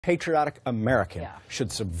patriotic American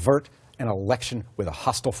should subvert an election with a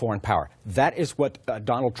hostile foreign power. That is what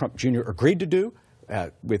Donald Trump Jr. agreed to do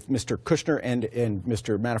with Mr. Kushner and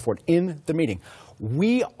Mr. Manafort in the meeting.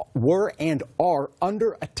 We were and are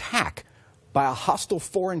under attack by a hostile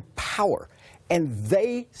foreign power, and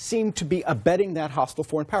they seem to be abetting that hostile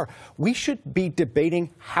foreign power. We should be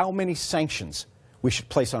debating how many sanctions we should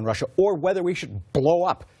place on Russia, or whether we should blow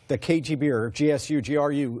up the KGB or GSU,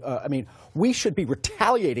 GRU. I mean, we should be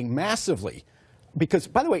retaliating massively. Because,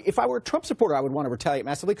 by the way, if I were a Trump supporter, I would want to retaliate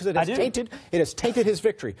massively because it has tainted his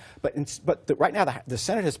victory. But right now, the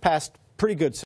Senate has passed pretty good